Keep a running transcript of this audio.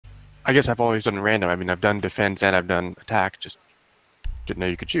I guess I've always done random. I mean, I've done defense and I've done attack. Just didn't know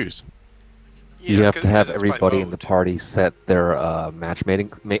you could choose. You Yeah, have to because have it's by everybody in the mode. party set their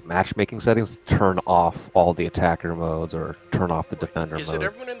matchmaking settings to turn off all the attacker modes or turn off the Wait, defender is it mode.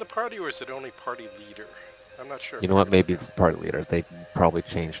 everyone in the party or is it only party leader? I'm not sure You if know I what? got that Maybe down. it's the party leader. They probably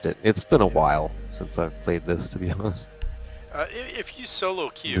changed it. It's been a Yeah. while since I've played this, to be honest. If you solo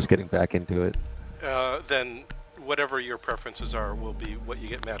I'm queue, just getting back into it. then whatever your preferences are will be what you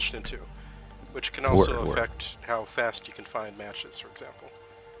get matched into, which can Word, also word. affect how fast you can find matches, for example.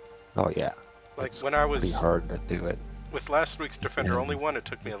 Oh yeah. Like It's when I pretty was hard to do it. with last week's Defender And Only one, it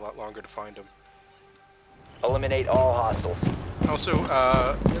took me a lot longer to find him. Eliminate all hostiles. Also,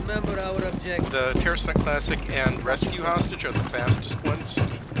 Remember our objective. the Terrorist Hunt Classic and Rescue Hostage are the fastest ones. So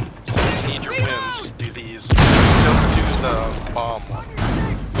if you need your wins, do these. Don't do the bomb one.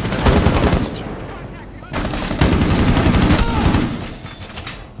 That's the slowest.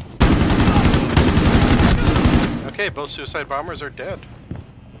 Okay, both suicide bombers are dead.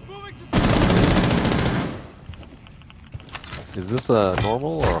 is this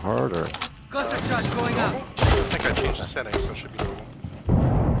normal or hard or? Cluster charge going out. I think I changed the settings, so it should be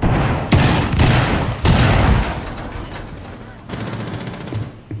normal.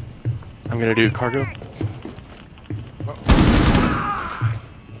 I'm gonna do cargo.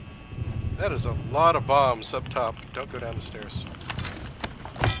 That is a lot of bombs up top. Don't go down the stairs.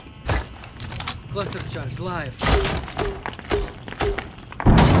 Cluster charge live.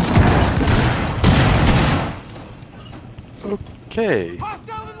 Okay.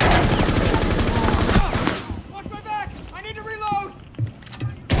 Hostile in the... Watch my back! I need to reload!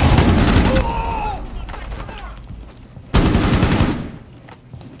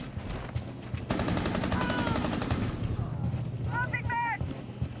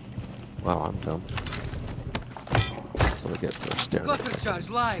 Wow, I'm dumb. So I get first staring. Cluster charge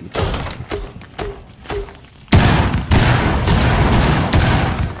live.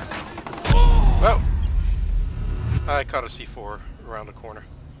 Well, I caught a C4 around the corner.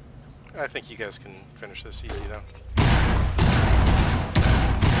 I think you guys can finish this easy though.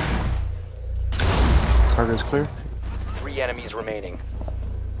 Cargo's clear. 3 enemies remaining.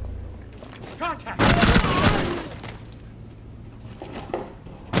 Contact!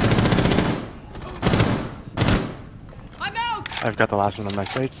 I'm out! I've got the last one on my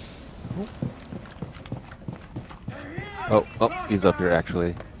sights. Oh, he's up here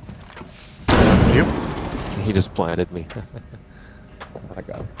actually. You? He just planted me. I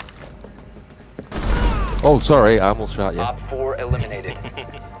got him. Oh, sorry, I almost shot you. Op 4 eliminated.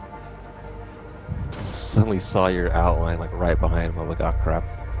 Suddenly saw your outline like right behind him. I'm like, oh crap.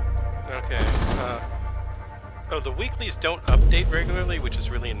 Okay. Oh, the weeklies don't update regularly, which is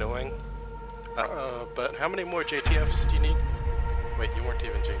really annoying. But how many more JTFs do you need? Wait, you weren't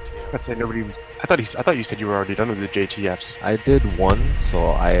even JTF. I'd say nobody. I thought you said you were already done with the JTFs. I did one, so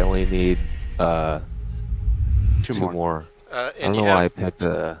I only need Two two more. more. I And don't know why I picked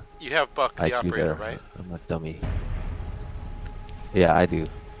you have Buck the IQ operator, there. right? I'm a dummy. Yeah, I do.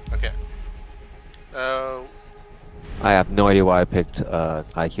 Okay. I have no idea why I picked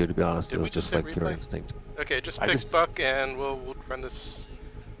IQ, to be honest. Did It we was just just hit like pure replay? instinct. Okay, just I pick just- Buck and we'll run this.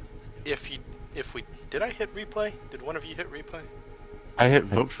 If we did I hit replay? Did one of you hit replay? I hit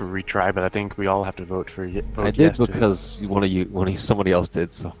vote for retry, but I think we all have to vote for vote I did yes to- because somebody else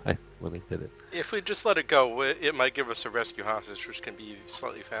did, so I really did it. If we just let it go, it might give us a rescue hostage, which can be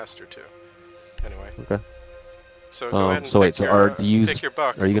slightly faster too. Anyway. Okay. So go ahead and so wait, pick so your, do you pick your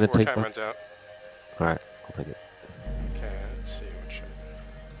Buck are you gonna before take time Buck? runs out. All right, I'll take it. Okay, let's see what should.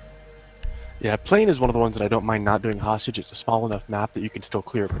 Yeah, plane is one of the ones that I don't mind not doing hostage. It's a small enough map that you can still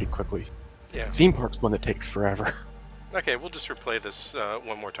clear it pretty quickly. Yeah. Theme Park's the one that takes forever. Okay, we'll just replay this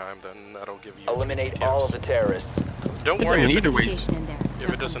one more time, then that'll give you. Eliminate tips. all of the terrorists. Don't I worry mean, if either way, Location in there. it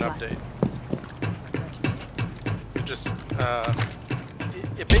They'll doesn't come to us. update. Just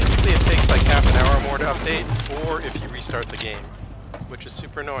it basically it takes like half an hour or more to update, or if you restart the game, which is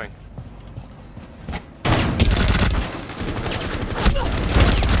super annoying.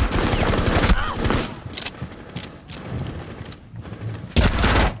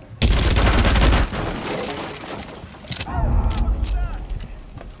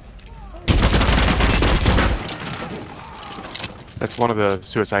 That's one of the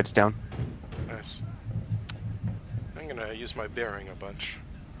suicides down. Nice. I'm gonna use my bearing a bunch.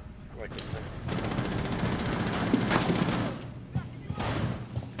 I like this thing.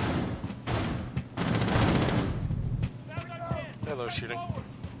 Hello, shooting.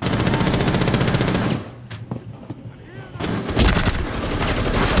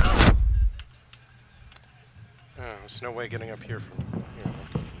 Oh, there's no way getting up here from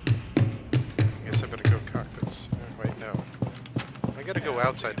here. gotta go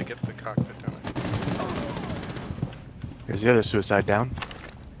outside to get the cockpit down. Here's the other suicide down.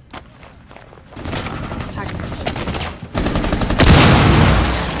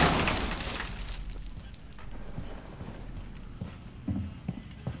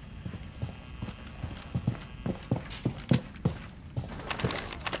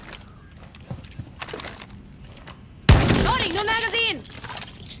 Loading, no magazine!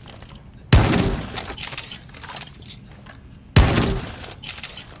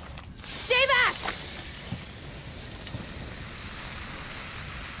 Stay back!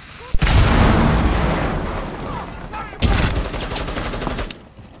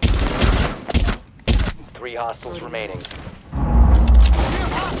 Three hostiles remaining.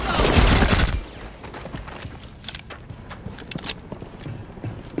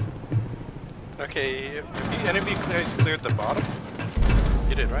 Okay, any of you guys cleared the bottom?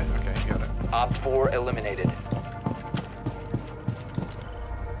 You did, right? Okay, you got it. Op 4 eliminated.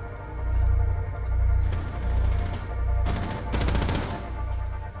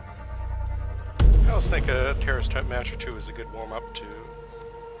 I always think a terrorist type match or two is a good warm-up to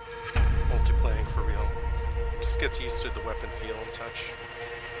multiplaying for real. Just gets used to the weapon feel and such.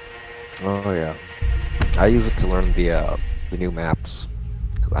 Oh yeah, I use it to learn the new maps.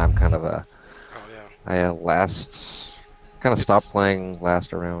 'Cause I'm kind of a Oh yeah. I kind of stopped playing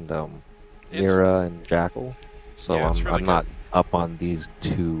last around It's- Mira and Jackal, so Yeah, it's really I'm not up on these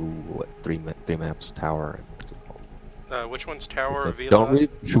three maps, Tower. And what's it called? Which one's Tower or So Vila?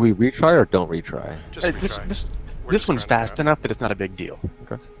 should we retry or don't retry? Just retry. We're This just one's trying it fast out. enough that it's not a big deal.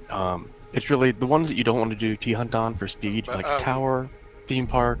 Okay. It's really the ones that you don't want to do T-Hunt on for speed, But, like Tower, Theme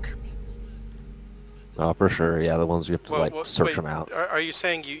Park. For sure, yeah, the ones you have to like search wait, them out. Are you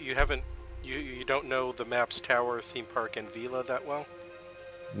saying you haven't you don't know the maps Tower, Theme Park, and Vila that well?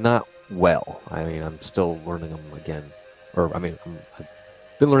 Not well. I mean, I'm still learning them again, or I mean, I've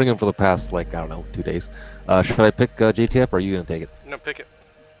been learning them for the past like I don't know 2 days. Should I pick JTF or are you gonna take it? No, pick it.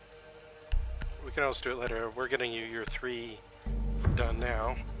 We can always do it later. We're getting you your 3 done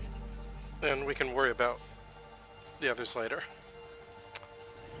now, and we can worry about the others later.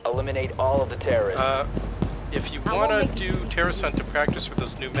 Eliminate all of the terrorists. If you want to do terrorist hunt to practice for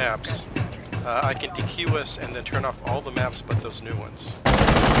those new maps, I can DQ us and then turn off all the maps but those new ones.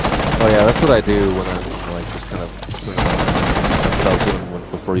 Oh yeah, that's what I do when I'm like just kind of. That's what I was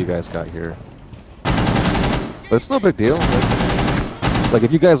doing before you guys got here. But it's no big deal. Like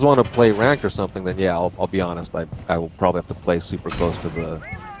if you guys want to play ranked or something, then yeah, I'll be honest. I will probably have to play super close to the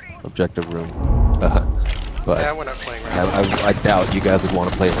objective room. But Yeah, we're not playing ranked. I doubt you guys would want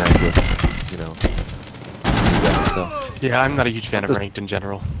to play ranked with, you know. You guys, so. Yeah, I'm not a huge fan of ranked in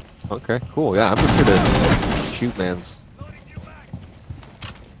general. Okay, cool. Yeah, I'm just here to shoot mans.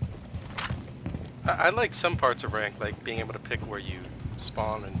 I like some parts of rank, like being able to pick where you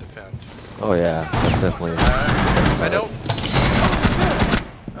spawn and defend. Oh yeah, that's definitely. I don't.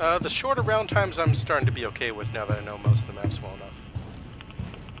 The shorter round times I'm starting to be okay with now that I know most of the maps well enough.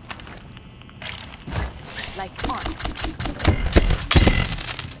 Lights on.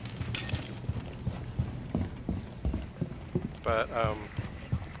 But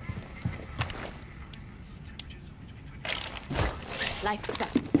Lights set.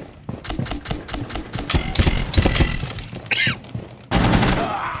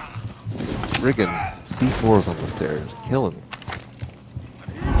 Friggin' C4s on the stairs, killing me.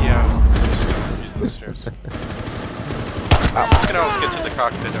 yeah, just using the stairs. You can always get to the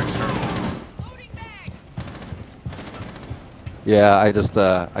cockpit external. Yeah, I just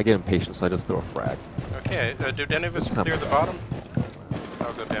I get impatient, so I just throw a frag. Okay, did any of us clear the bottom?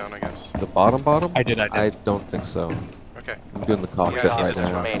 I'll go down, I guess. The bottom? I did. I don't think so. Okay, I'm doing the You cockpit guys see right the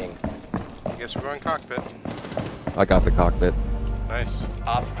now. remaining. I guess we're going cockpit. I got the cockpit. Nice.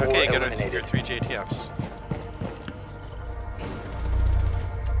 Op 4 Okay, get eliminated. your 3 JTFs.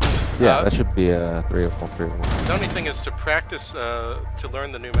 Yeah, that should be 3 of 3 of 1. The only thing is to practice to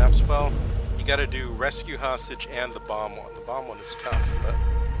learn the new maps well, you gotta do rescue hostage and the bomb one. The bomb one is tough, but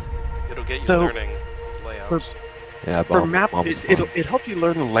it'll get you So, learning layouts. Yeah, For bomb, map, bomb's it'll fun. help you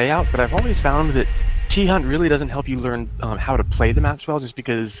learn the layout, but I've always found that T-Hunt really doesn't help you learn how to play the maps well, just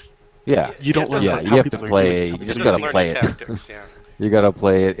because Yeah, you don't learn yeah, how you have to people are play. doing You it. just It gotta doesn't learn play your it. tactics, yeah. You gotta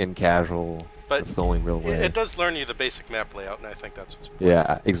play it in casual. But That's the only real way. it does learn you the basic map layout, and I think that's what's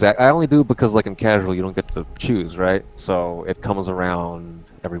Yeah, exactly. I only do it because, like, in casual, you don't get to choose, right? So it comes around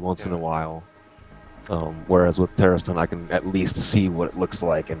every once in a Yeah. while. Whereas with Terrorist Hunt, I can at least see what it looks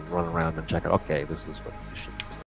like and run around and check it. Okay, this is what you should